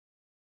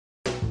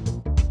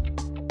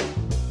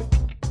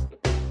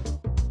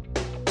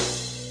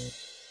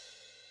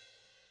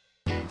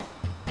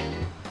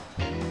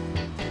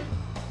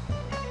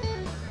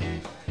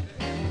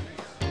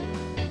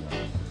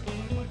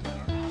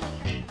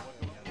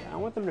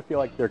want them to feel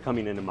like they're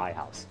coming into my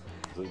house.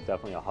 There's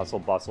definitely a hustle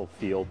bustle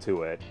feel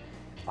to it.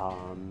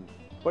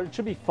 But it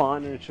should be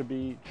fun and it should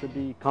be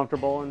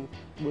comfortable and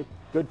with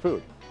good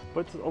food.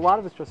 But a lot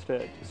of it's just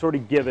to sort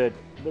of give it,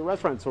 the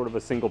restaurant sort of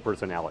a single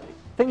personality.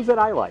 Things that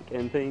I like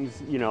and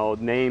things, you know,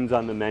 names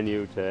on the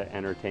menu to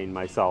entertain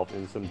myself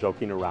and some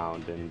joking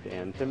around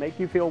and to make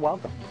you feel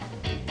welcome.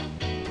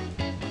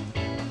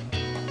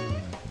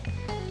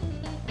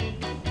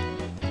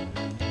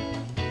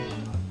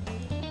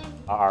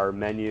 Our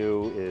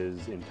menu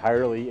is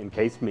entirely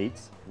encased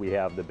meats. We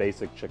have the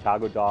basic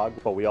Chicago dog,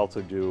 but we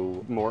also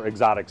do more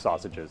exotic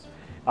sausages.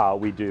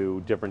 We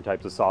do different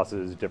types of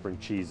sauces,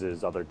 different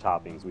cheeses, other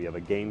toppings. We have a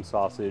game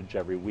sausage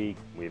every week.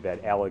 We've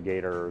had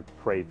alligator,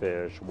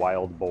 crayfish,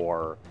 wild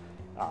boar,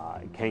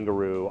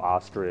 kangaroo,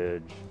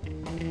 ostrich.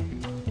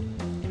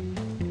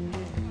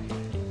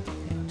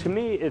 To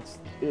me, it's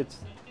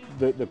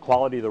the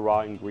quality of the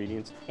raw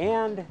ingredients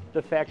and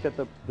the fact that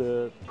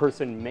the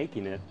person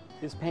making it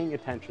is paying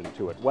attention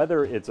to it.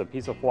 Whether it's a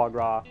piece of foie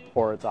gras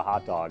or it's a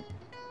hot dog,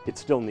 it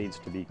still needs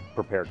to be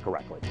prepared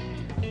correctly.